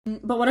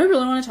But what I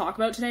really want to talk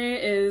about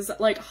today is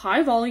like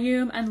high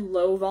volume and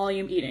low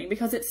volume eating,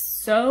 because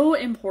it's so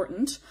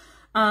important.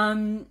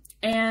 And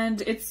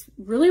it's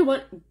really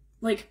what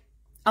like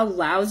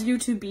allows you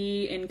to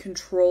be in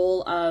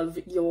control of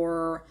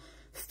your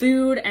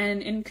food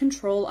and in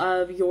control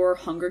of your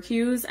hunger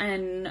cues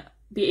and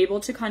be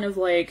able to kind of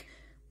like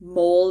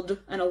mold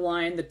and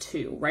align the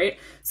two, right?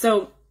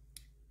 So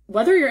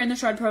whether you're in the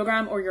SHRED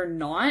program or you're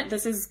not,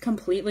 this is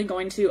completely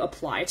going to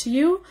apply to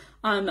you.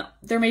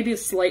 There may be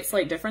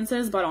slight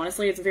differences, but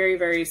honestly, it's very,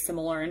 very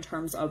similar in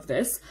terms of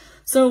this.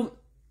 So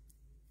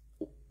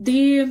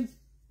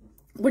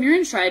when you're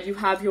in SHRED, you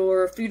have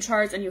your food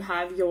charts and you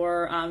have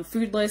your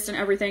food list and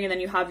everything, and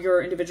then you have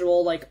your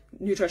individual like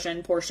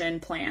nutrition portion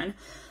plan.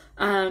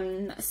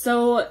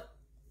 So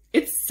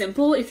it's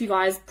simple if you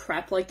guys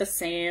prep like the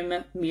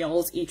same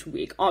meals each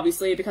week,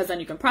 obviously, because then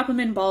you can prep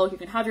them in bulk, you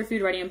can have your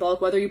food ready in bulk.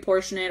 Whether you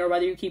portion it or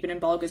whether you keep it in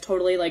bulk is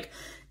totally like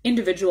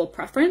individual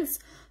preference.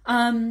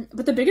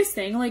 But the biggest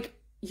thing, like,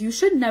 you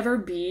should never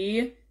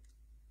be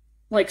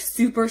like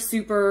super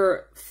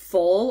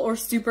full or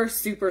super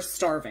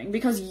starving,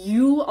 because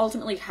you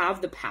ultimately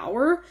have the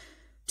power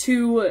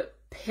to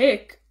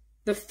pick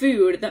the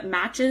food that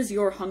matches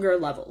your hunger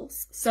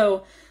levels.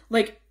 So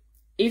like,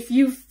 if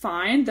you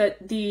find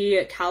that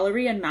the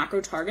calorie and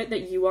macro target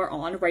that you are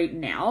on right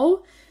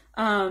now,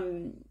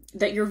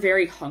 that you're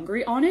very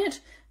hungry on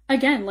it,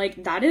 again,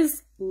 like that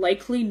is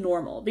likely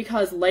normal,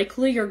 because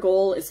likely your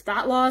goal is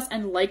fat loss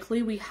and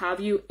likely we have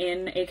you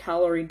in a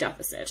calorie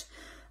deficit.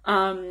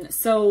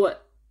 So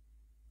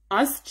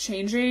us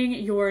changing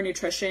your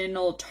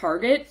nutritional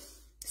target,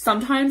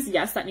 sometimes,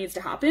 yes, that needs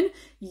to happen.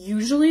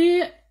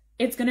 Usually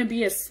it's going to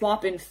be a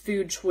swap in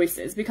food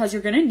choices, because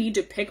you're going to need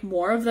to pick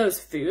more of those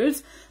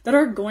foods that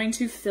are going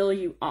to fill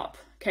you up.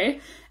 Okay.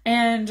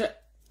 And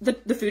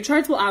the food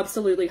charts will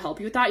absolutely help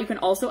you with that. You can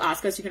also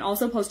ask us, you can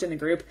also post in the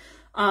group.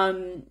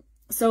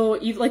 So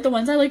like the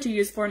ones I like to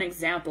use for an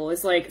example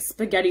is like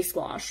spaghetti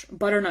squash,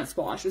 butternut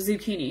squash,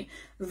 zucchini.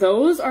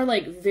 Those are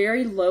like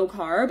very low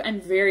carb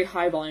and very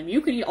high volume. You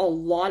can eat a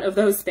lot of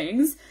those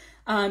things.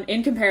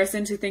 In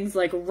comparison to things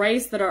like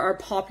rice that are our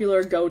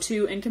popular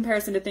go-to, in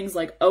comparison to things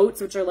like oats,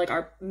 which are like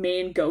our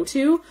main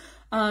go-to.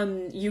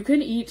 You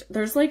can eat,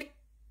 there's like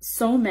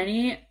so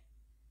many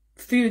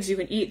foods you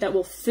can eat that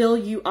will fill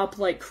you up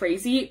like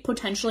crazy,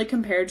 potentially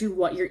compared to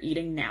what you're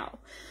eating now.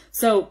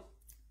 So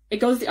it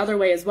goes the other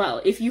way as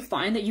well. If you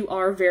find that you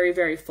are very,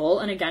 very full,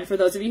 and again, for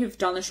those of you who've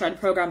done the SHRED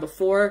program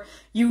before,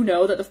 you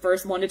know that the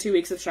first 1 to 2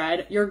 weeks of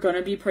SHRED, you're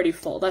gonna be pretty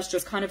full. That's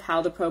just kind of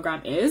how the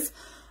program is.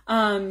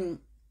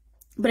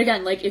 But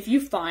again, like if you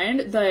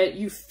find that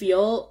you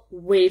feel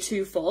way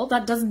too full,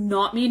 that does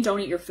not mean don't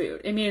eat your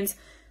food. It means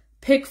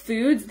pick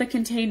foods that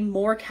contain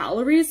more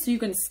calories so you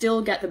can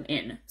still get them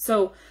in.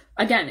 So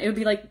again, it would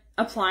be like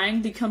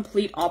applying the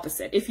complete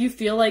opposite. If you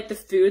feel like the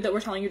food that we're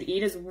telling you to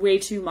eat is way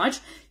too much,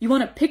 you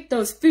want to pick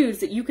those foods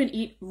that you can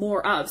eat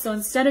more of. So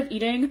instead of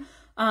eating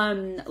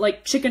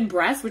like chicken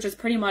breast, which is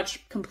pretty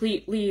much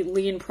completely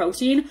lean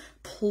protein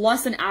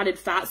plus an added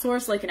fat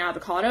source like an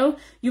avocado,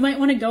 you might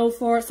want to go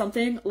for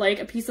something like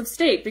a piece of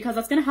steak, because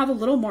that's going to have a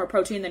little more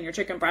protein than your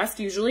chicken breast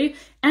usually,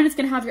 and it's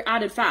going to have your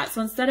added fat. So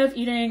instead of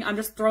eating, I'm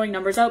just throwing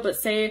numbers out, but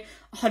say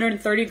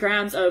 130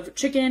 grams of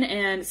chicken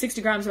and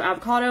 60 grams of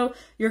avocado,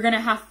 you're going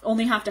to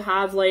only have to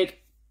have like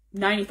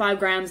 95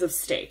 grams of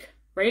steak,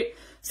 right?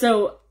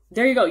 So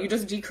there you go. You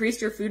just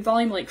decreased your food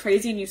volume like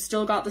crazy and you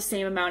still got the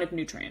same amount of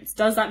nutrients.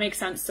 Does that make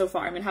sense so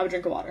far? I'm gonna have a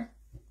drink of water.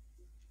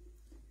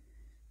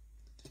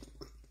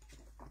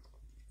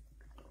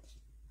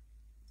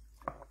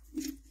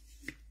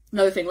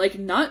 Another thing, like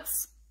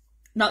nuts.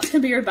 Nuts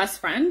can be your best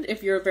friend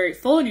if you're very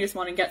full and you just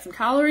want to get some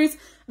calories.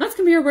 Nuts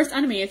can be your worst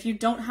enemy if you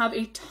don't have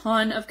a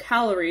ton of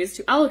calories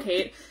to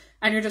allocate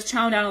and you're just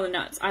chowing down on the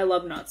nuts. I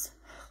love nuts.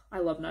 I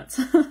love nuts.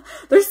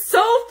 They're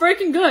so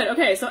freaking good.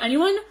 Okay, so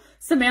anyone...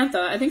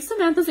 Samantha. I think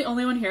Samantha's the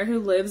only one here who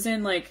lives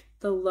in like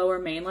the Lower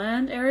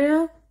Mainland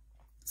area.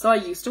 So I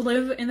used to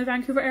live in the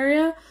Vancouver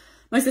area.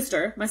 My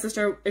sister,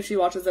 if she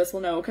watches this,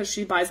 will know, because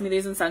she buys me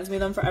these and sends me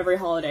them for every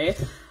holiday.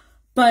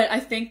 But I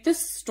think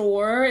this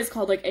store is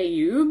called like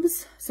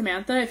Ayoub's.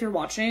 Samantha, if you're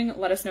watching,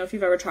 let us know if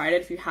you've ever tried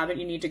it. If you haven't,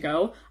 you need to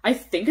go. I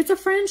think it's a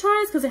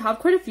franchise because they have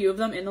quite a few of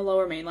them in the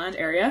Lower Mainland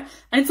area.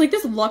 And it's like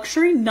this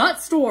luxury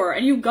nut store.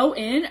 And you go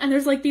in and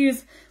there's like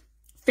these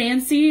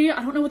fancy,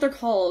 I don't know what they're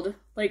called,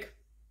 like,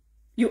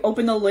 you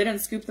open the lid and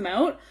scoop them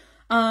out.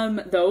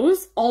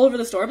 Those all over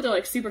the store, but they're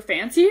like super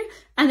fancy.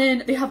 And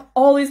then they have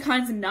all these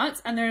kinds of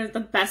nuts, and the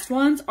best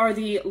ones are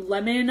the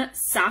lemon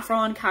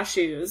saffron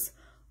cashews.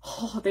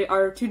 Oh, they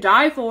are to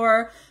die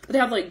for. But they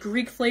have like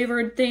Greek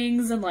flavored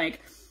things and like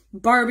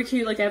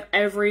barbecue, like they have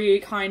every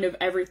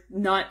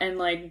nut and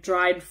like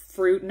dried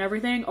fruit and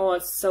everything. Oh,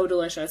 it's so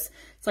delicious.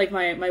 It's like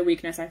my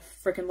weakness. I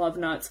freaking love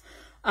nuts.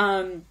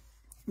 But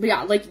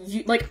yeah, like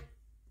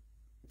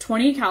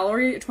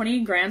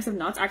 20 grams of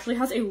nuts actually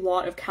has a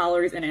lot of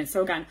calories in it.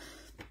 So again,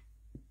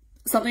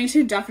 something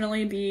to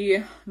definitely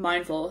be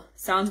mindful.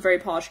 Sounds very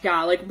posh.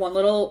 Yeah, like one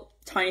little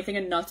tiny thing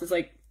of nuts is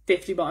like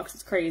 $50.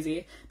 It's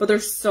crazy, but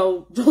they're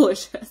so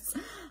delicious.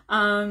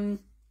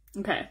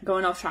 Okay,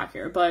 going off track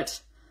here,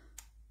 but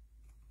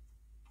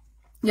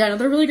yeah,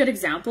 another really good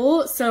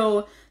example.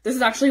 So this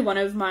is actually one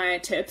of my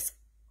tips.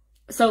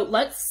 So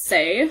let's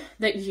say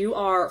that you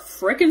are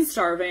frickin'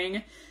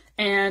 starving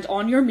and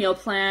on your meal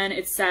plan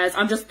it says,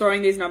 I'm just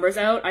throwing these numbers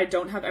out. I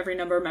don't have every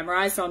number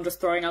memorized, so I'm just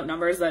throwing out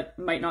numbers that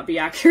might not be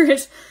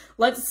accurate.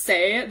 Let's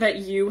say that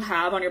you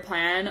have on your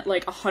plan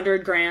like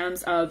 100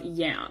 grams of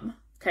yam,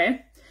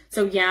 okay?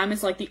 So yam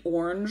is like the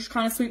orange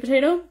kind of sweet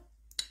potato.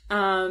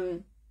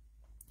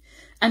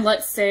 And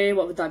let's say,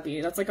 what would that be?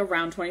 That's like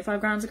around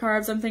 25 grams of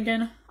carbs, I'm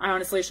thinking. I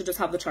honestly should just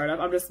have the chart up.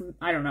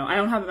 I don't know. I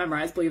don't have it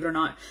memorized, believe it or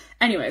not.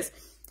 Anyways,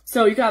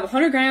 so you could have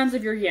 100 grams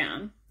of your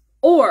yam,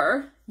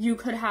 or you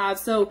could have,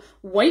 so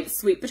white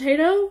sweet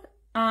potato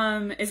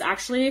is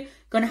actually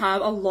going to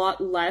have a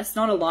lot less,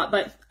 not a lot,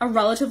 but a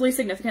relatively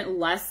significant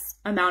less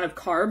amount of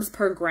carbs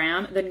per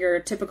gram than your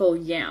typical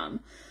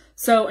yam.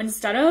 So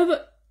instead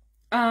of,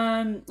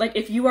 like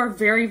if you are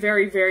very,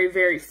 very, very,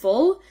 very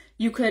full,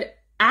 you could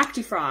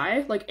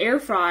ActiFry, like air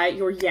fry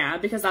your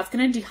yam, because that's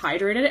going to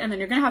dehydrate it and then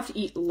you're going to have to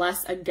eat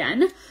less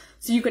again.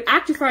 So you could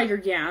ActiFry your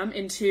yam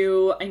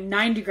into a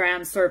 90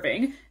 gram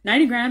serving.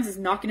 90 grams is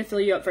not going to fill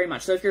you up very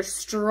much. So if you're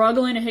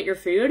struggling to hit your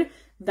food,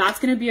 that's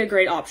going to be a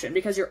great option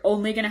because you're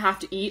only going to have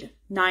to eat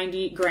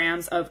 90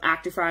 grams of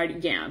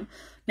ActiFried yam.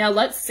 Now,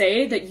 let's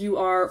say that you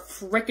are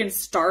frickin'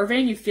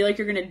 starving. You feel like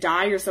you're going to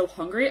die. You're so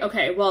hungry.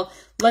 Okay, well,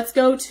 let's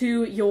go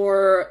to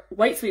your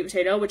white sweet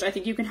potato, which I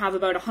think you can have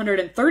about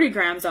 130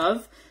 grams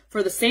of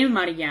for the same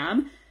amount of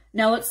yam.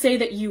 Now, let's say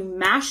that you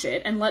mash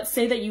it, and let's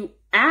say that you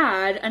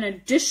add an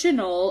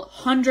additional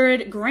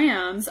 100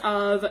 grams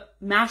of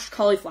mashed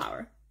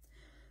cauliflower.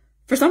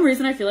 For some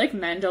reason, I feel like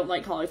men don't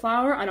like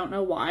cauliflower. I don't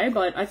know why,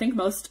 but I think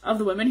most of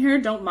the women here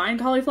don't mind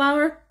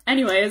cauliflower.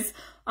 Anyways,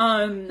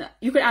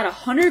 you could add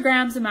 100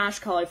 grams of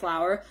mashed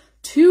cauliflower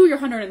to your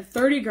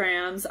 130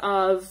 grams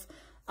of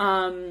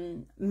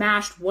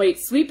mashed white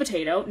sweet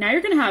potato. Now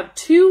you're going to have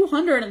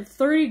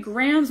 230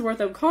 grams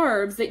worth of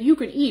carbs that you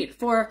could eat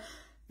for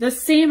the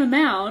same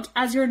amount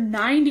as your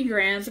 90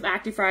 grams of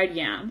ActiFried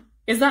yam.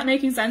 Is that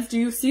making sense? Do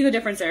you see the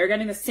difference there? You're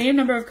getting the same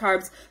number of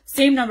carbs,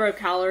 same number of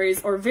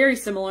calories, or very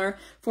similar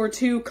for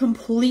two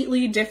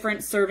completely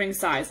different serving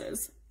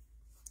sizes.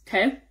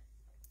 Okay?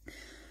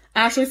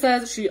 Ashley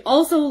says she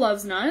also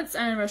loves nuts,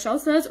 and Rochelle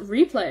says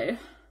replay.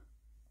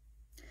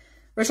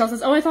 Rochelle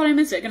says, oh, I thought I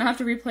missed it. Gonna have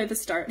to replay the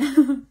start.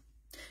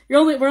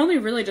 We're only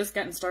really just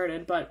getting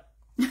started, but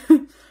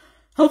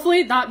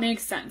hopefully that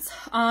makes sense.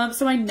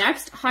 So my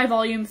next high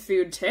volume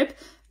food tip,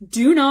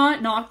 do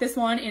not knock this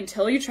one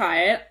until you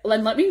try it.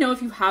 And let me know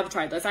if you have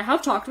tried this. I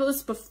have talked about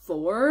this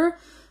before,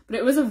 but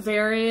it was a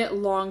very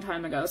long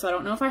time ago. So I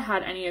don't know if I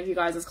had any of you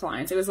guys as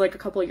clients. It was like a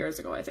couple of years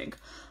ago, I think.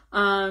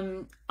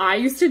 I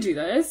used to do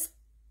this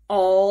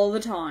all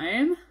the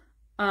time.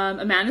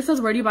 Amanda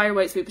says, where do you buy your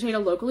white sweet potato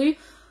locally?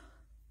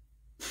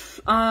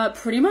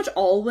 Pretty much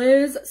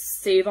always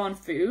Save On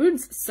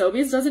Foods.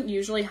 Sobeys doesn't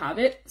usually have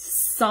it.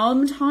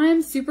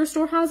 Sometimes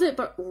Superstore has it,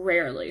 but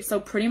rarely. So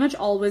pretty much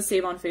always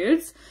Save On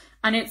Foods.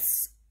 And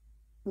it's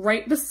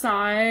right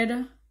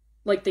beside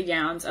like the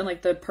yams and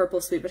like the purple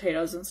sweet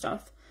potatoes and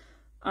stuff.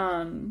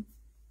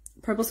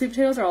 Purple sweet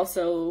potatoes are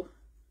also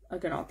a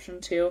good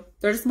option too.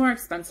 They're just more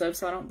expensive,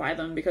 so I don't buy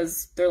them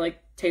because they're like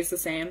taste the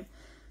same.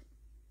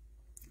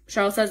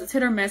 Cheryl says it's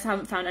hit or miss.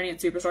 Haven't found any at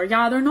Superstore.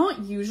 Yeah, they're not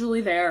usually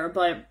there,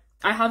 but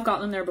I have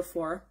gotten them there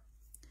before.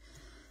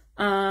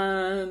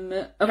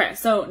 Okay,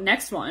 so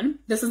next one.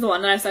 This is the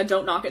one that I said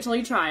don't knock it till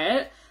you try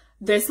it.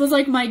 This was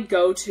like my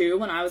go-to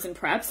when I was in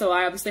prep, so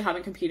I obviously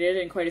haven't competed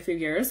in quite a few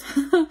years.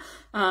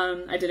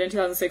 I did in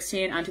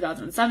 2016 and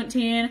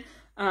 2017.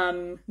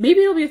 Maybe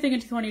it'll be a thing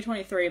in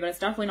 2023, but it's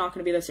definitely not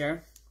going to be this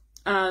year.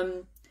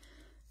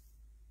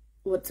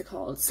 What's it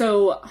called?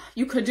 So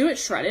you could do it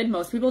shredded.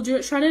 Most people do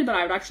it shredded, but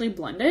I would actually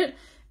blend it.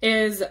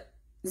 Is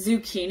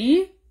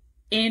zucchini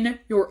in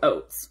your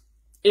oats.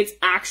 It's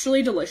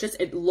actually delicious.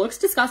 It looks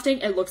disgusting.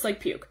 It looks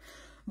like puke,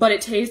 but it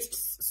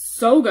tastes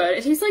so good.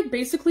 It tastes like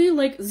basically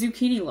like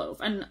zucchini loaf,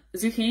 and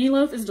zucchini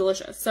loaf is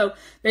delicious. So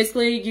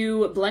basically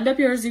you blend up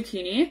your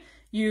zucchini,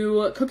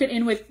 you cook it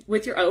in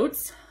with your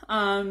oats,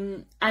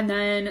 and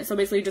then so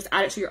basically you just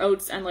add it to your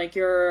oats and like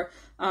your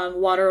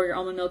water or your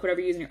almond milk, whatever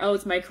you use in your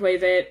oats,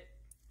 microwave it,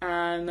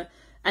 and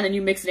then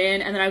you mix it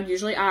in, and then I would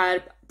usually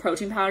add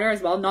protein powder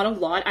as well. Not a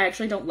lot. I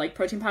actually don't like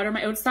protein powder in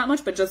my oats that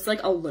much, but just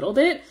like a little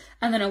bit,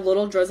 and then a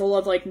little drizzle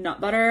of like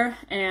nut butter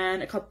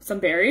and some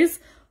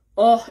berries.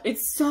 Oh,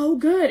 it's so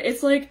good.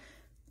 It's like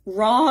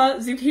raw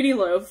zucchini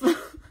loaf.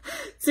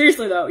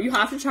 Seriously though, you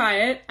have to try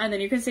it, and then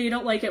you can say you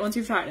don't like it once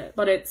you've tried it,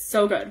 but it's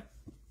so good.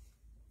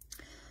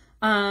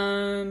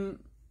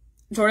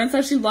 Jordan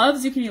says she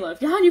loves zucchini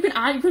loaf. Yeah, and you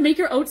can make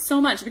your oats so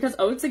much, because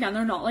oats, again,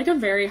 they're not like a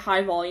very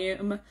high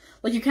volume.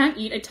 Like you can't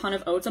eat a ton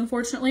of oats,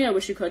 unfortunately. I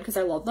wish you could, because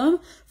I love them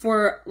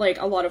for like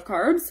a lot of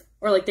carbs,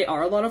 or like they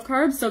are a lot of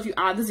carbs. So if you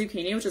add the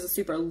zucchini, which is a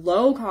super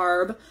low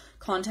carb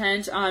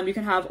content, you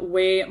can have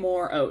way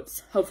more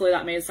oats. Hopefully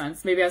that made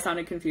sense. Maybe I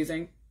sounded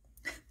confusing.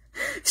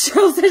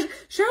 Cheryl said,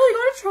 Cheryl,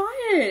 you gotta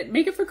try it.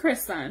 Make it for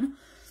Chris then.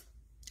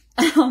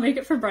 I'll make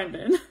it for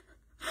Brendan.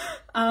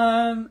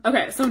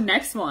 Okay, so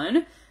next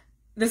one.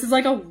 This is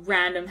like a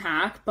random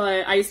hack,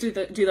 but I used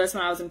to do this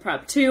when I was in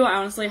prep too. I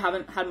honestly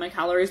haven't had my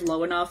calories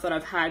low enough that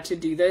I've had to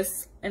do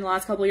this in the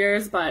last couple of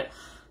years, but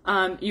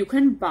you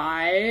can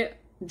buy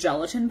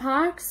gelatin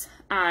packs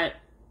at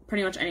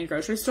pretty much any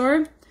grocery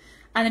store,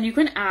 and then you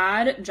can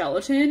add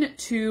gelatin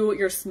to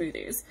your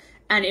smoothies,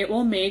 and it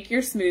will make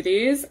your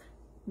smoothies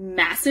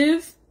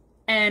massive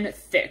and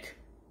thick,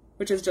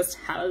 which is just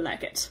how I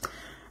like it.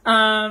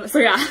 So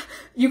yeah,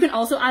 you can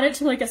also add it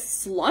to like a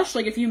slush.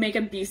 Like if you make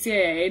a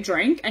BCAA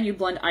drink and you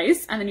blend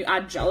ice and then you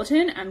add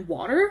gelatin and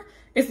water,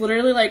 it's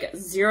literally like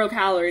 0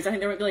 calories. I think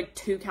there might be like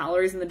 2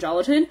 calories in the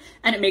gelatin,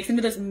 and it makes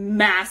into this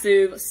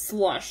massive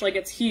slush. Like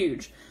it's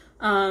huge.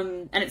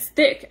 And it's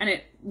thick and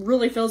it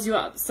really fills you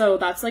up. So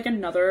that's like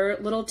another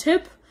little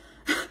tip.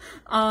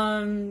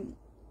 Cheryl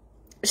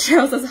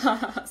says,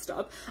 haha,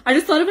 stop. I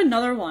just thought of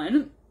another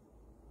one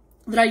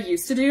that I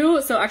used to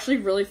do. So actually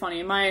really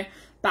funny.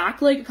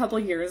 Back like a couple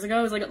of years ago,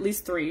 it was like at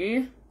least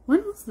 3.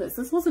 When was this?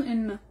 This wasn't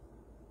in...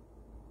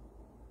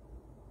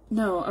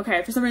 No,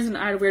 okay, for some reason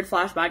I had a weird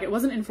flashback. It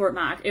wasn't in Fort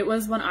Mac. It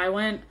was when I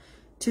went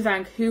to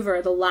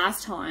Vancouver the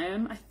last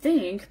time, I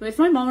think. But if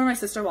my mom or my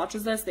sister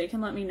watches this, they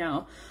can let me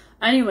know.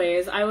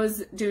 Anyways, I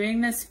was doing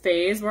this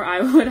phase where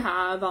I would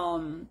have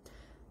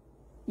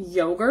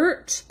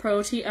yogurt,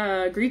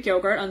 Greek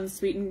yogurt,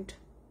 unsweetened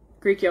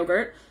Greek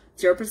yogurt,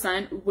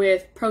 0%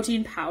 with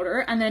protein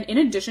powder. And then in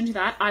addition to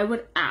that, I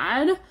would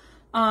add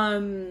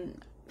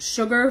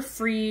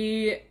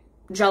sugar-free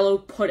Jell-O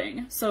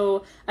pudding.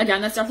 So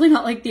again, that's definitely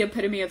not like the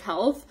epitome of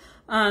health,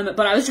 but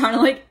I was trying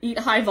to like eat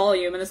high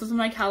volume, and this was when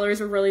my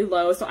calories were really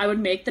low. So I would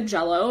make the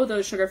Jell-O,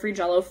 the sugar-free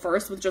Jell-O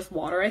first with just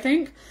water, I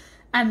think,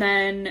 and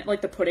then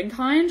like the pudding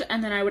kind,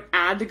 and then I would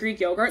add the Greek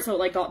yogurt so it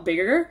like got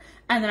bigger,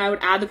 and then I would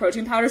add the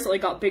protein powder so it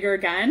like got bigger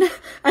again,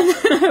 and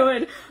then I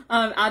would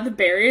add the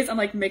berries and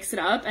like mix it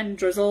up and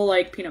drizzle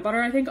like peanut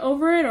butter, I think,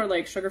 over it, or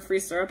like sugar-free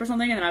syrup or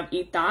something, and then I'd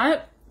eat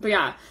that. But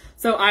yeah,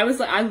 so I was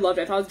like, I loved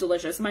it. I thought it was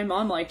delicious. My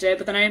mom liked it,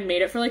 but then I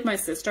made it for like my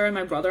sister and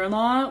my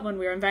brother-in-law when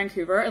we were in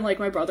Vancouver. And like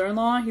my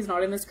brother-in-law, he's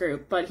not in this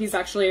group, but he's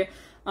actually,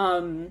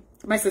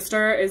 my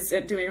sister is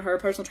doing her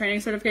personal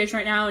training certification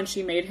right now, and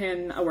she made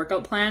him a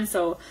workout plan.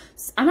 So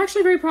I'm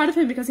actually very proud of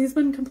him because he's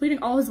been completing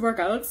all his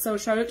workouts. So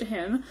shout out to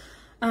him.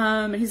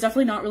 He's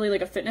definitely not really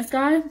like a fitness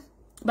guy,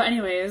 but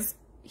anyways,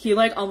 he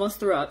like almost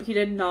threw up. He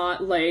did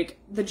not like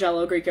the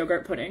Jell-O Greek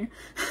yogurt pudding,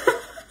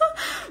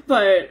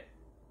 but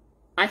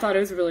I thought it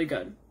was really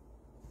good.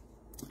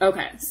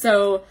 Okay,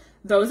 so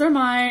those are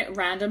my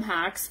random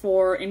hacks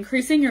for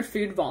increasing your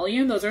food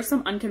volume. Those are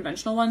some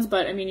unconventional ones,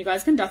 but I mean, you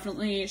guys can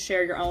definitely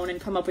share your own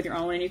and come up with your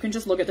own, and you can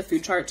just look at the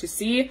food chart to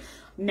see.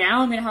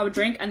 Now I'm going to have a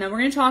drink, and then we're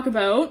going to talk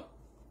about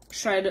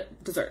shred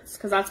desserts,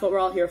 because that's what we're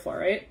all here for,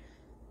 right?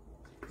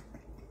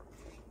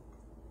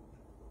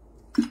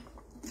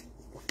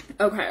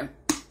 Okay,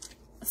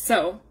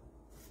 so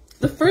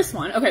the first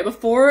one, okay,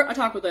 before I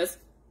talk about this,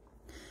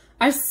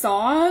 I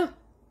saw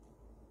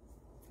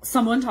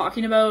someone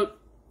talking about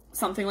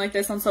something like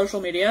this on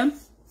social media,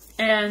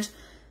 and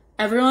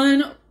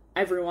everyone,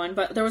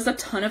 but there was a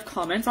ton of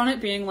comments on it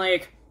being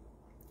like,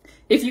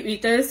 if you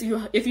eat this,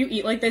 if you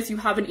eat like this, you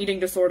have an eating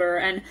disorder,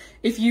 and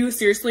if you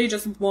seriously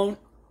just won't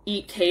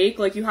eat cake,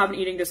 like you have an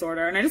eating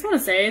disorder. And I just want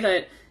to say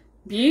that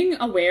being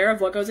aware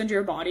of what goes into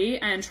your body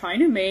and trying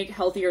to make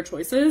healthier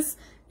choices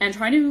and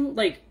trying to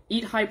like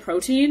eat high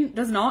protein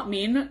does not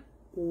mean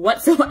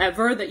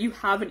whatsoever that you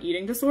have an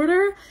eating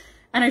disorder.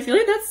 And I feel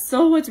like that's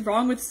so what's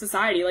wrong with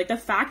society. Like the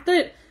fact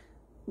that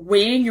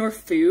weighing your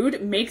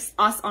food makes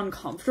us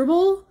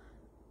uncomfortable,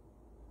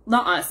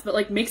 not us, but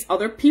like makes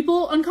other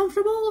people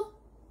uncomfortable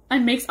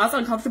and makes us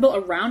uncomfortable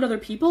around other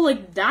people,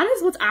 like that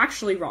is what's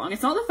actually wrong.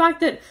 It's not the fact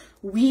that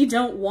we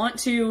don't want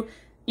to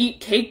eat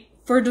cake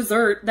for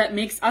dessert that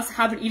makes us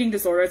have an eating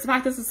disorder. It's the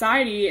fact that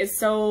society is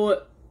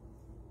so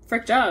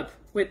fricked up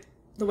with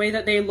the way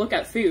that they look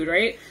at food,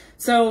 right?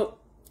 So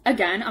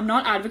again, I'm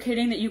not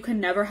advocating that you can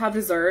never have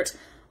dessert.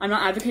 I'm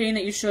not advocating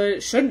that you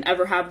shouldn't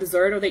ever have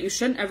dessert or that you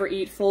shouldn't ever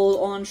eat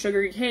full-on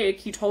sugary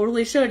cake. You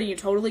totally should and you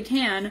totally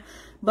can.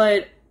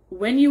 But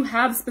when you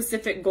have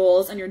specific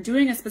goals and you're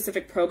doing a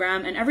specific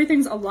program and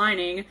everything's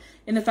aligning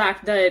in the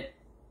fact that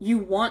you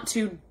want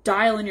to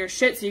dial in your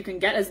shit so you can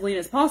get as lean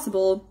as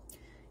possible,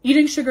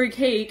 eating sugary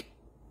cake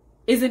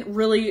isn't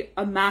really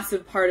a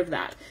massive part of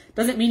that.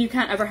 Doesn't mean you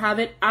can't ever have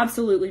it.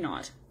 Absolutely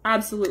not.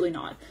 Absolutely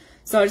not.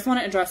 So I just want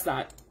to address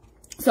that.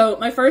 So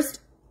my first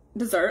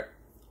dessert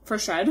for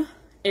shred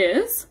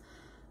is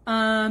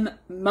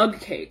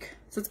mug cake.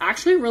 So it's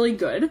actually really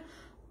good.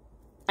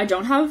 I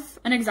don't have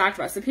an exact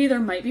recipe. There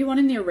might be one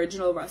in the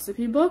original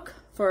recipe book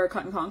for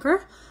Cut and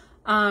Conquer.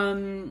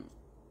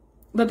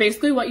 But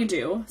basically what you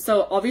do,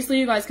 so obviously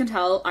you guys can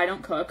tell I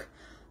don't cook.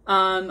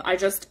 I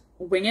just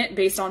wing it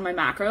based on my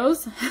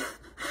macros.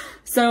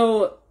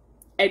 So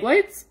egg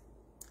whites,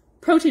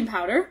 protein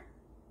powder,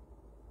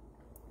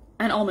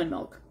 and almond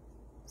milk.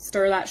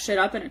 Stir that shit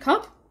up in a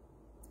cup.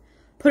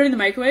 Put it in the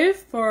microwave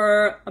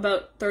for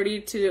about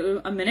 30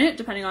 to a minute,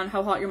 depending on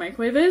how hot your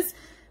microwave is.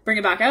 Bring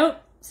it back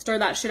out, stir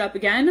that shit up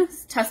again,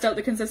 test out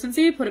the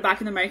consistency, put it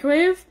back in the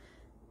microwave,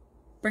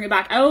 bring it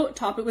back out,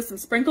 top it with some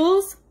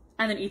sprinkles,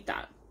 and then eat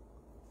that.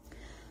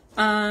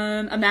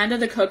 Amanda,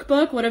 the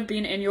cookbook would have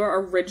been in your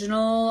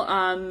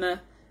original,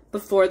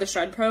 before the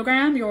Shred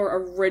program, your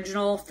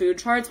original food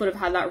charts would have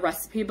had that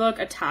recipe book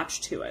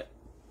attached to it.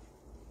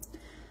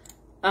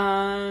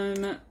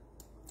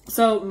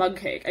 So mug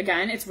cake,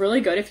 again, it's really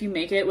good if you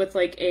make it with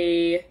like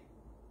a,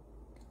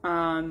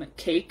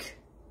 cake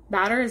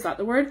batter, is that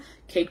the word?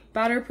 Cake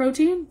batter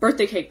protein?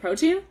 Birthday cake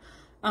protein,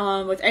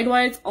 with egg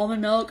whites,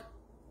 almond milk.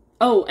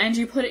 Oh, and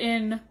you put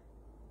in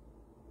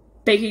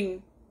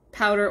baking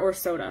powder or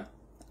soda.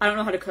 I don't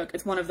know how to cook.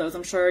 It's one of those.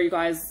 I'm sure you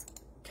guys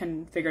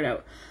can figure it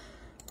out.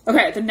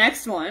 Okay, the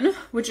next one,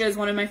 which is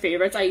one of my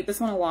favorites, I eat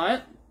this one a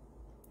lot,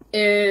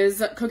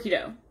 is cookie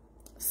dough.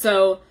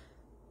 So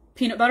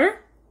peanut butter,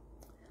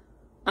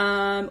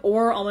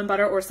 or almond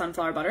butter or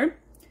sunflower butter,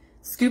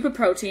 scoop of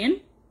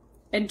protein,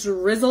 a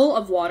drizzle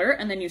of water,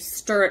 and then you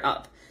stir it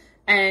up.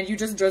 And you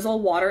just drizzle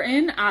water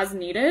in as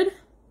needed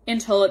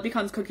until it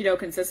becomes cookie dough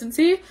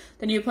consistency.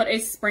 Then you put a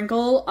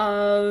sprinkle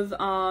of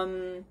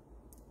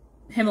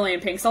Himalayan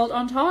pink salt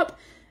on top,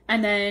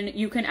 and then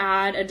you can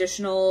add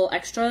additional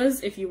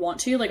extras if you want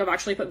to. Like, I've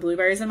actually put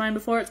blueberries in mine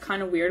before. It's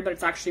kind of weird, but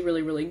it's actually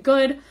really, really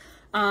good.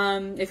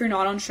 If you're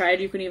not on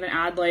Shred, you can even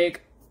add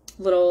like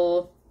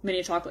little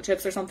mini chocolate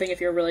chips or something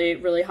if you're really,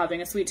 really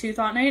having a sweet tooth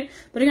that night.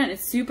 But again,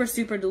 it's super,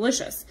 super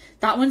delicious.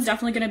 That one's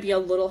definitely going to be a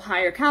little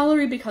higher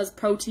calorie because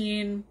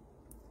protein,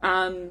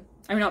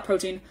 not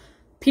protein,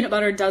 peanut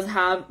butter does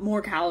have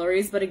more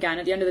calories. But again,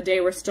 at the end of the day,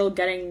 we're still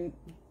getting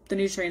the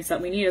nutrients that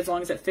we need as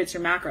long as it fits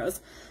your macros.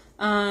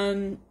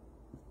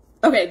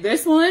 Okay,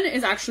 this one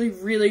is actually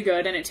really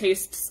good and it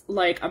tastes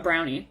like a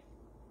brownie.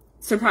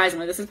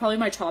 Surprisingly, this is probably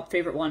my top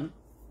favorite one.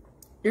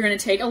 You're going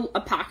to take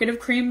a packet of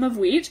cream of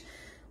wheat,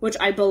 which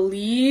I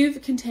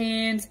believe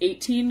contains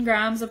 18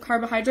 grams of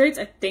carbohydrates.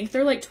 I think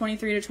they're like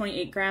 23 to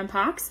 28 gram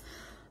packs.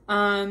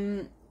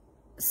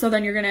 So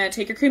then you're going to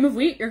take your cream of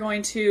wheat. You're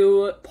going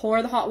to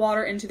pour the hot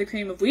water into the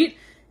cream of wheat.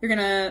 You're going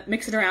to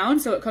mix it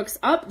around so it cooks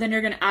up. Then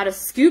you're going to add a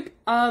scoop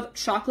of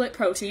chocolate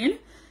protein.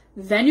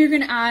 Then you're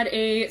going to add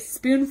a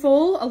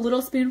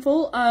little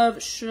spoonful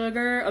of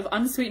sugar, of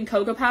unsweetened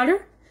cocoa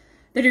powder.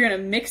 Then you're going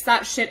to mix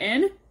that shit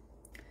in.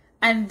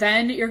 And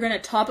then you're going to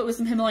top it with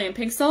some Himalayan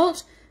pink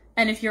salt.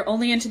 And if you're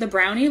only into the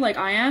brownie like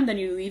I am, then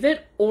you leave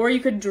it. Or you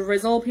could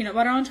drizzle peanut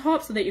butter on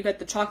top so that you get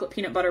the chocolate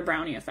peanut butter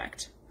brownie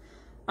effect.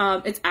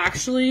 It's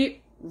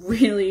actually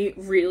really,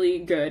 really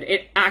good.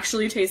 It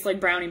actually tastes like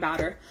brownie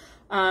batter.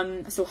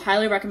 So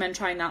highly recommend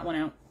trying that one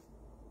out.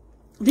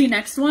 The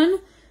next one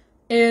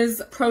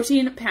is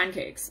protein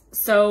pancakes.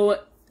 So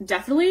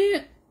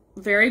definitely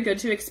very good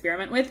to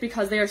experiment with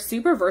because they are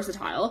super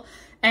versatile.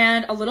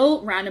 And a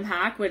little random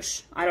hack,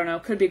 which I don't know,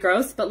 could be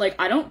gross, but like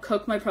I don't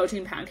cook my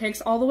protein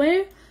pancakes all the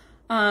way.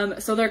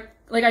 So they're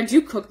like, I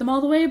do cook them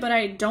all the way, but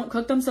I don't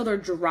cook them so they're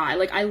dry.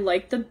 Like I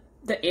like the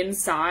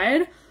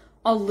inside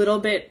a little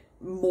bit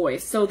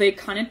moist. So they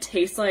kind of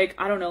taste like,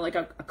 I don't know, like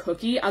a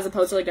cookie as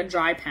opposed to like a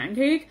dry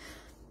pancake.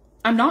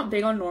 I'm not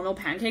big on normal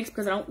pancakes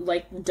because I don't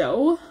like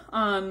dough,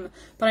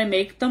 but I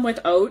make them with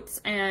oats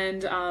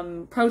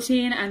and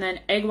protein and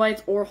then egg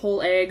whites or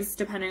whole eggs,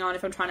 depending on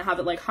if I'm trying to have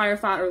it like higher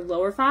fat or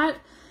lower fat.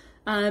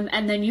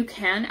 And then you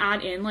can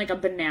add in like a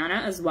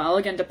banana as well,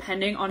 again,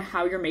 depending on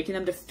how you're making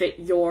them to fit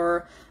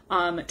your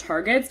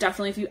targets.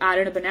 Definitely if you add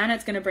in a banana,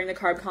 it's going to bring the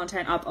carb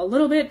content up a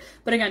little bit,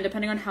 but again,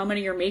 depending on how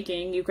many you're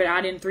making, you could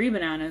add in 3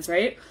 bananas,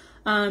 right?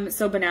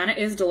 So banana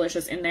is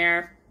delicious in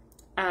there.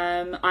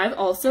 I've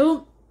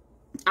also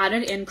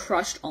added in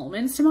crushed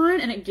almonds to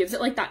mine and it gives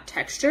it like that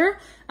texture,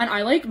 and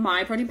I like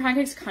my protein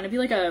pancakes to kind of be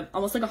like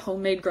almost like a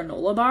homemade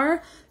granola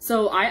bar.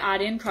 So I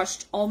add in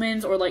crushed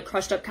almonds or like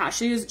crushed up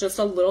cashews just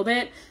a little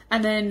bit,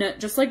 and then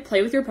just like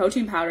play with your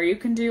protein powder. You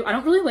can do, I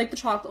don't really like the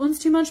chocolate ones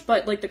too much,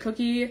 but like the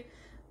cookie,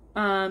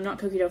 not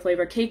cookie dough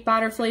flavor, cake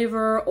batter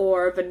flavor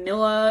or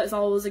vanilla is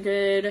always a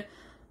good.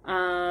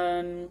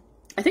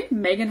 I think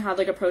Megan had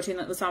like a protein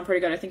that would sound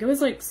pretty good. I think it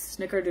was like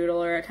Snickerdoodle,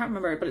 or I can't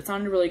remember, but it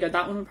sounded really good.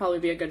 That one would probably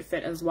be a good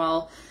fit as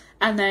well.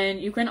 And then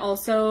you can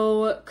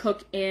also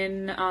cook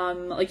in,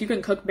 like you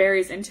can cook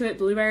berries into it,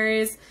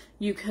 blueberries.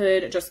 You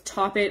could just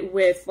top it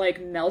with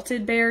like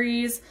melted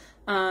berries.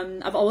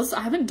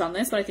 I haven't done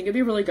this, but I think it'd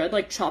be really good,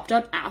 like chopped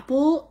up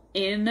apple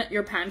in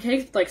your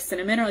pancakes, like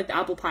cinnamon or like the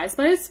apple pie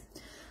spice.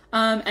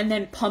 And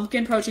then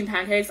pumpkin protein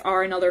pancakes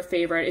are another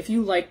favorite. If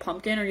you like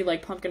pumpkin or you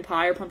like pumpkin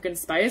pie or pumpkin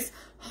spice,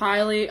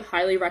 highly,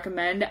 highly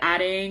recommend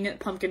adding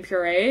pumpkin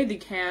puree, the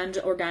canned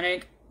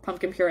organic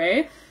pumpkin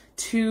puree,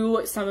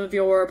 to some of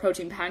your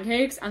protein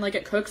pancakes. And like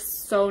it cooks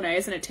so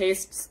nice and it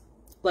tastes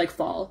like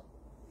fall.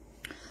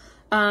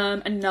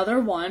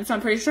 Another one, so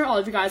I'm pretty sure all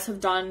of you guys have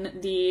done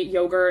the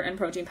yogurt and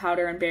protein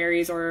powder and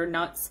berries or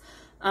nuts.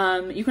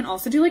 You can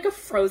also do like a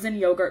frozen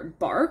yogurt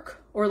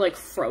bark or like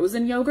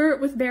frozen yogurt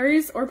with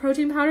berries or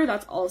protein powder.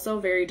 That's also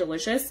very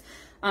delicious.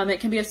 It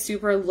can be a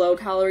super low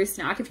calorie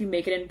snack if you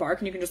make it in bark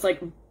and you can just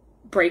like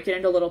break it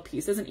into little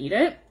pieces and eat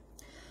it.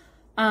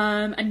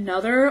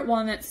 Another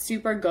one that's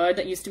super good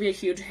that used to be a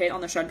huge hit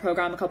on the Shred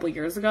program a couple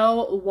years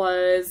ago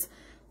was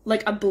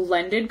like a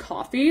blended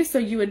coffee. So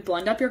you would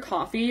blend up your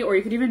coffee, or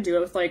you could even do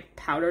it with like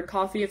powdered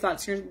coffee if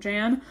that's your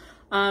jam.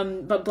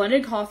 But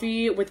blended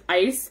coffee with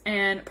ice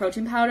and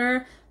protein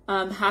powder,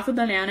 half a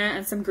banana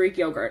and some Greek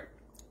yogurt.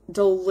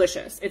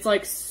 Delicious. It's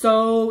like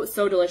so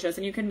delicious,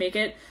 and you can make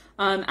it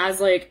as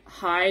like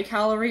high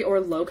calorie or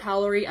low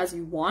calorie as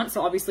you want.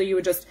 So obviously you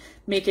would just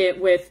make it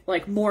with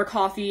like more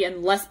coffee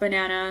and less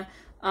banana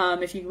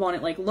if you want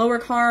it like lower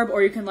carb,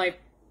 or you can like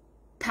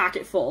pack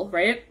it full,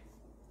 right?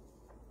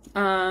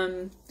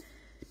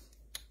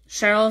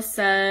 Cheryl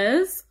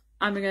says,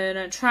 I'm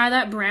gonna try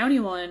that brownie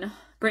one.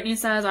 Brittany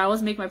says, I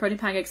always make my protein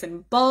pancakes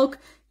in bulk.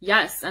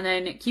 Yes. And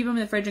then keep them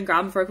in the fridge and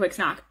grab them for a quick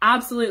snack.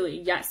 Absolutely.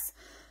 Yes.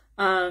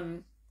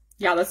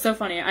 Yeah, that's so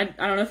funny. I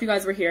don't know if you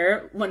guys were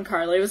here when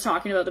Carly was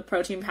talking about the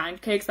protein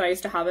pancakes that I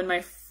used to have in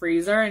my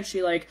freezer, and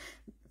she like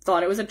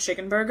thought it was a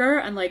chicken burger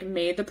and like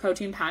made the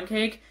protein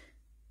pancake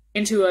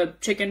into a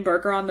chicken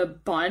burger on the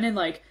bun, and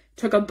like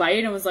took a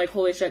bite and was like,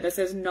 holy shit, this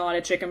is not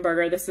a chicken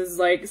burger. This is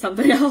like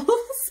something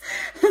else.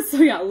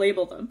 So yeah,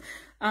 label them.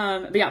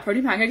 But yeah,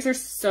 protein pancakes are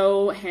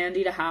so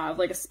handy to have,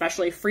 like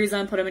especially freeze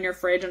them, put them in your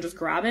fridge and just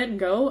grab it and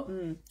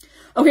go.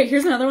 Okay,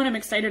 here's another one I'm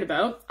excited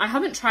about. I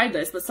haven't tried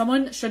this, but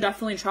someone should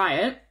definitely try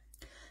it.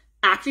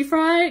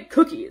 ActiFry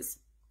cookies,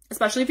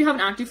 especially if you have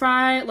an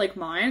ActiFry like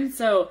mine.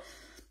 So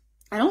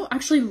I don't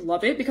actually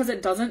love it because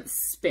it doesn't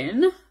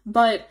spin,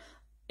 but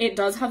it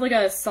does have like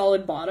a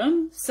solid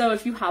bottom. So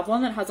if you have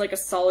one that has like a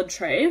solid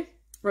tray,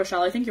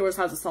 Rochelle, I think yours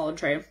has a solid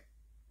tray.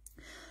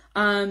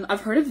 I've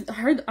heard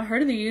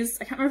of these.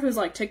 I can't remember if it was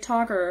like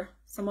TikTok or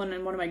someone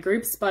in one of my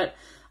groups, but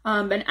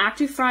an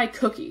ActiFry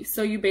cookie.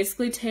 So you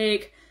basically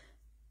take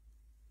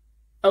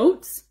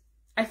oats.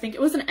 I think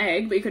it was an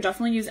egg, but you could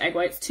definitely use egg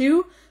whites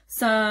too.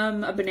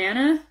 A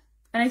banana,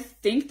 and I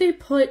think they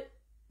put,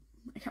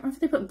 I can't remember if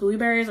they put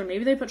blueberries or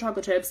maybe they put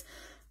chocolate chips.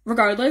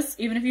 Regardless,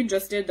 even if you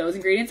just did those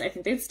ingredients, I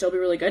think they'd still be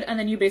really good. And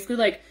then you basically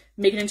like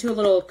make it into a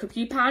little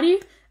cookie patty,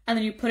 and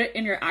then you put it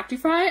in your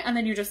ActiFry, and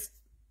then you just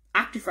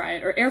ActiFry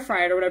it or air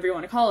fry it or whatever you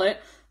want to call it.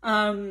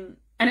 And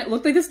it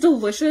looked like this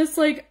delicious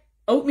like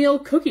oatmeal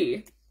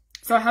cookie.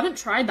 So I haven't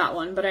tried that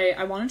one, but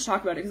I wanted to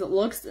talk about it because it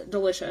looks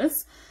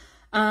delicious.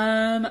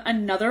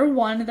 Another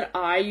one that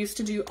I used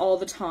to do all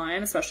the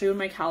time, especially when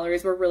my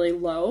calories were really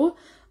low,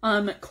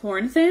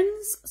 corn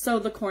thins. So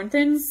the corn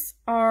thins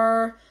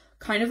are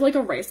kind of like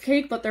a rice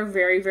cake, but they're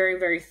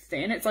very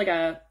thin. It's like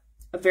a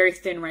very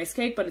thin rice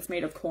cake, but it's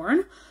made of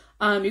corn.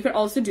 You could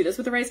also do this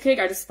with a rice cake.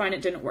 I just find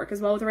it didn't work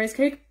as well with a rice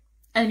cake.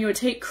 And you would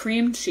take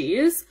cream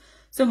cheese.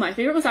 So my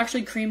favorite was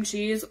actually cream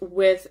cheese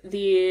with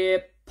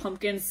the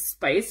pumpkin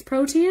spice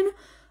protein.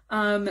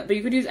 But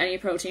you could use any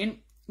protein.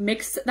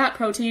 Mix that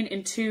protein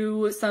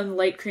into some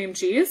light cream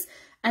cheese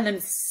and then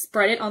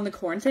spread it on the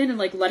corn thin and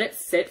like let it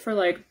sit for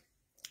like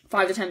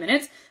 5 to 10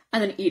 minutes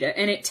and then eat it.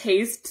 And it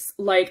tastes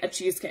like a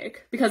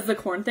cheesecake because the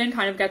corn thin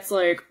kind of gets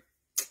like,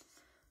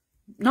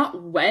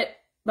 not wet,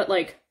 but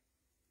like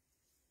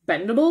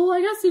bendable,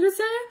 I guess you could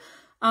say.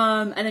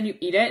 And then you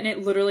eat it and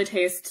it literally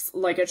tastes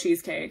like a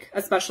cheesecake,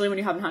 especially when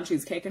you haven't had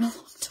cheesecake in a long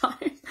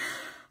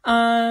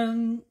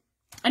time.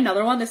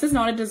 Another one, this is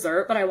not a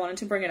dessert, but I wanted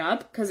to bring it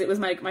up because it was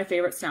my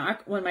favorite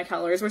snack when my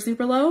calories were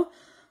super low.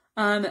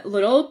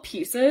 Little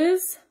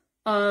pieces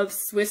of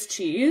Swiss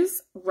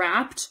cheese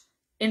wrapped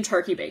in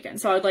turkey bacon.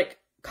 So I would like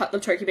cut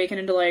the turkey bacon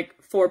into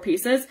like 4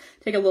 pieces,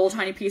 take a little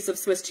tiny piece of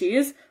Swiss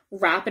cheese,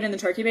 wrap it in the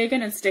turkey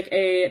bacon and stick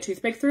a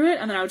toothpick through it.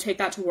 And then I would take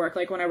that to work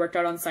like when I worked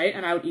out on site,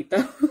 and I would eat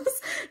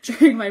those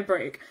during my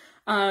break.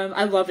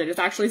 I loved it. It's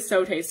actually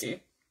so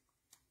tasty.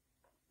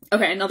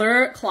 Okay,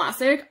 another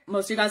classic.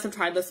 Most of you guys have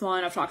tried this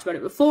one. I've talked about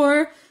it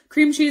before.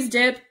 Cream cheese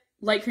dip,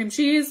 light cream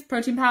cheese,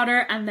 protein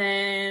powder, and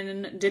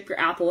then dip your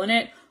apple in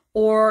it,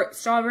 or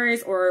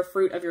strawberries or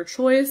fruit of your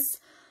choice.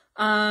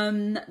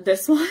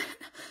 This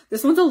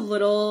one's a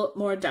little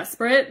more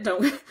desperate,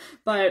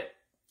 but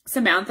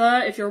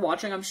Samantha, if you're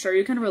watching, I'm sure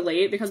you can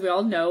relate because we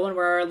all know when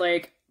we're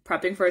like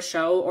prepping for a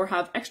show or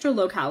have extra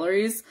low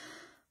calories,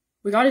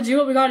 we got to do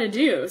what we got to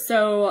do.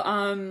 So,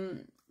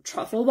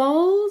 truffle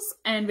balls,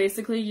 and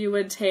basically you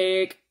would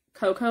take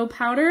cocoa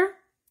powder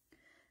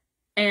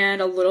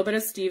and a little bit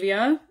of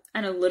stevia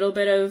and a little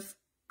bit of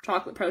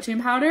chocolate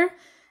protein powder,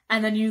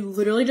 and then you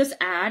literally just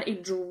add a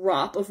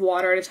drop of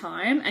water at a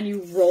time and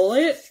you roll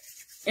it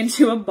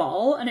into a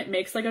ball and it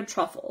makes like a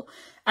truffle.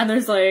 And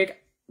there's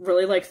like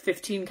really like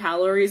 15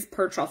 calories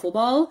per truffle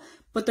ball,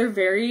 but they're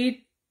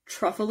very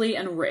truffly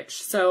and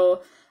rich.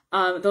 So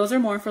those are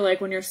more for like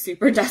when you're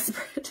super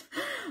desperate.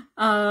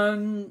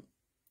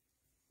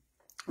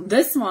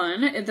 This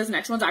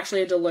next one's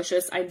actually a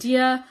delicious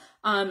idea.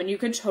 And you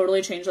could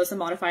totally change this and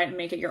modify it and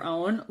make it your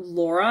own.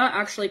 Laura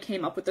actually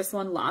came up with this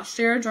one last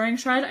year during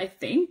Shred, I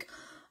think.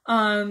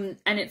 And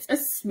it's a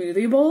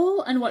smoothie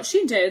bowl. And what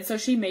she did, so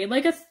she made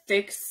like a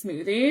thick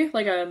smoothie,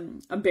 like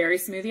a berry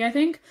smoothie, I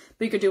think,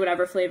 but you could do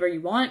whatever flavor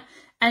you want.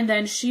 And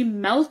then she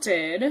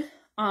melted,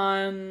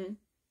 cocoa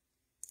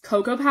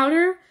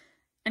powder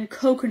and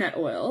coconut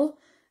oil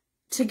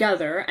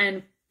together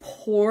and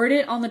poured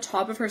it on the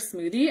top of her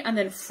smoothie and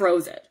then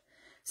froze it.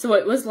 So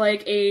it was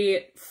like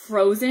a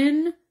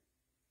frozen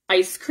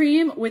ice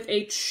cream with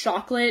a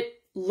chocolate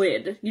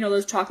lid. You know,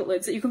 those chocolate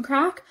lids that you can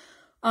crack?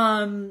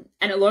 And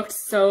it looked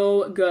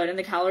so good, and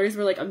the calories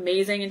were like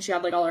amazing, and she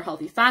had like all her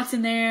healthy fats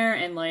in there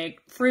and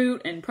like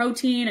fruit and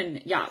protein,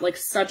 and yeah, like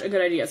such a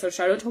good idea. So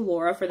shout out to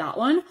Laura for that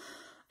one.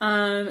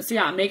 So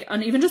yeah,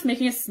 even just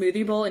making a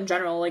smoothie bowl in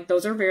general, like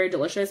those are very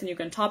delicious, and you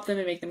can top them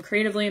and make them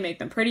creatively and make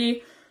them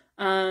pretty.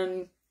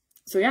 So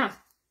yeah,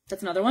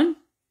 that's another one.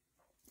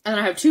 And then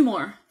I have two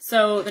more.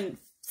 So the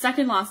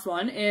second last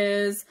one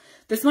is,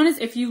 this one is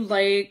if you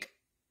like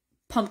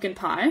pumpkin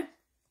pie.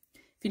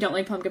 If you don't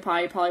like pumpkin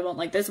pie, you probably won't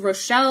like this.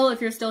 Rochelle,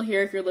 if you're still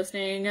here, if you're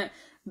listening,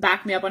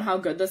 back me up on how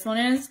good this one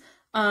is.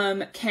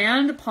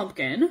 Canned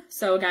pumpkin.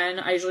 So again,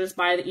 I usually just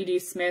buy the E.D.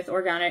 Smith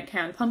organic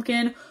canned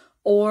pumpkin,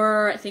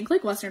 or I think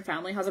like Western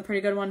Family has a pretty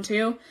good one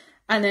too.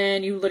 And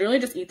then you literally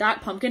just eat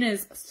that. Pumpkin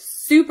is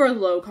super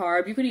low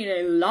carb. You can eat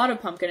a lot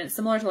of pumpkin. It's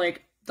similar to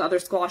like the other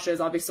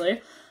squashes,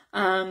 obviously.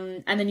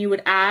 And then you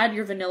would add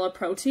your vanilla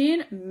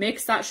protein,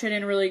 mix that shit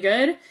in really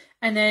good.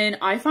 And then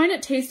I find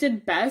it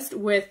tasted best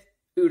with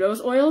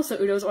Udo's oil. So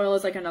Udo's oil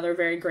is like another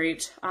very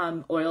great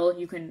oil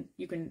you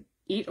can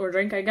eat or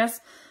drink, I guess.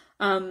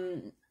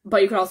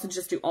 But you could also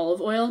just do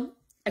olive oil.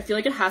 I feel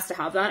like it has to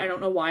have that. I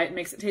don't know why. It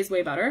makes it taste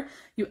way better.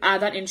 You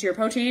add that into your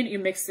protein. You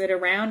mix it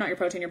around, not your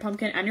protein, your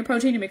pumpkin and your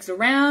protein. You mix it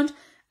around,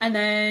 and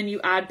then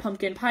you add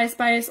pumpkin pie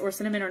spice or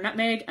cinnamon or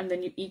nutmeg, and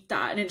then you eat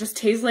that. And it just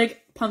tastes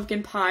like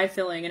pumpkin pie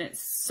filling, and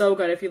it's so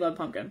good if you love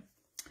pumpkin.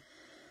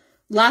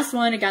 Last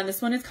one, again,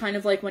 this one is kind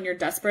of like when you're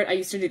desperate. I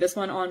used to do this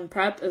one on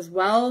prep as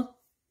well.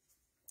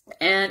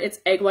 And it's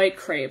egg white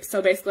crepes.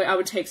 So basically I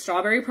would take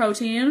strawberry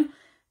protein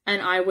and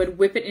I would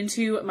whip it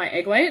into my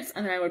egg whites,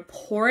 and then I would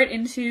pour it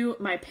into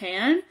my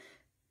pan,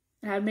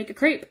 and I would make a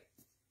crepe.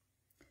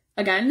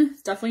 Again,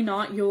 it's definitely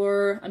not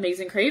your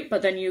amazing crepe,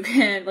 but then you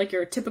can, like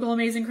your typical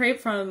amazing crepe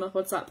from,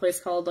 what's that place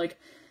called? Like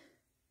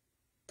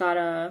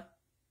that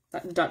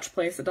Dutch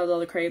place that does all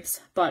the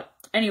crepes. But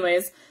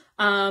anyways,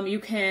 you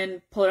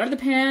can pull it out of the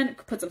pan,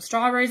 put some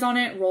strawberries on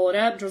it, roll it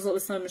up, drizzle it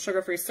with some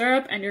sugar-free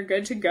syrup, and you're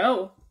good to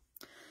go.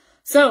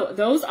 So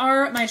those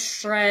are my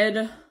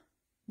shred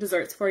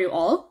desserts for you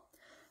all.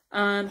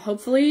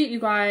 Hopefully you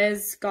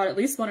guys got at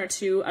least one or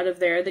two out of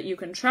there that you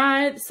can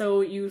try,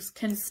 so you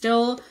can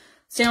still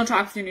stay on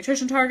track with your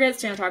nutrition targets,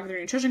 stay on track with your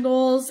nutrition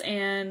goals,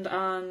 and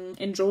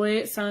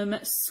enjoy some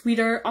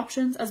sweeter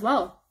options as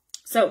well.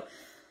 So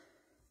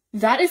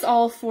that is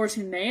all for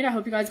tonight. I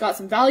hope you guys got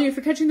some value. If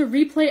you're catching the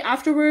replay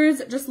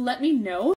afterwards, just let me know.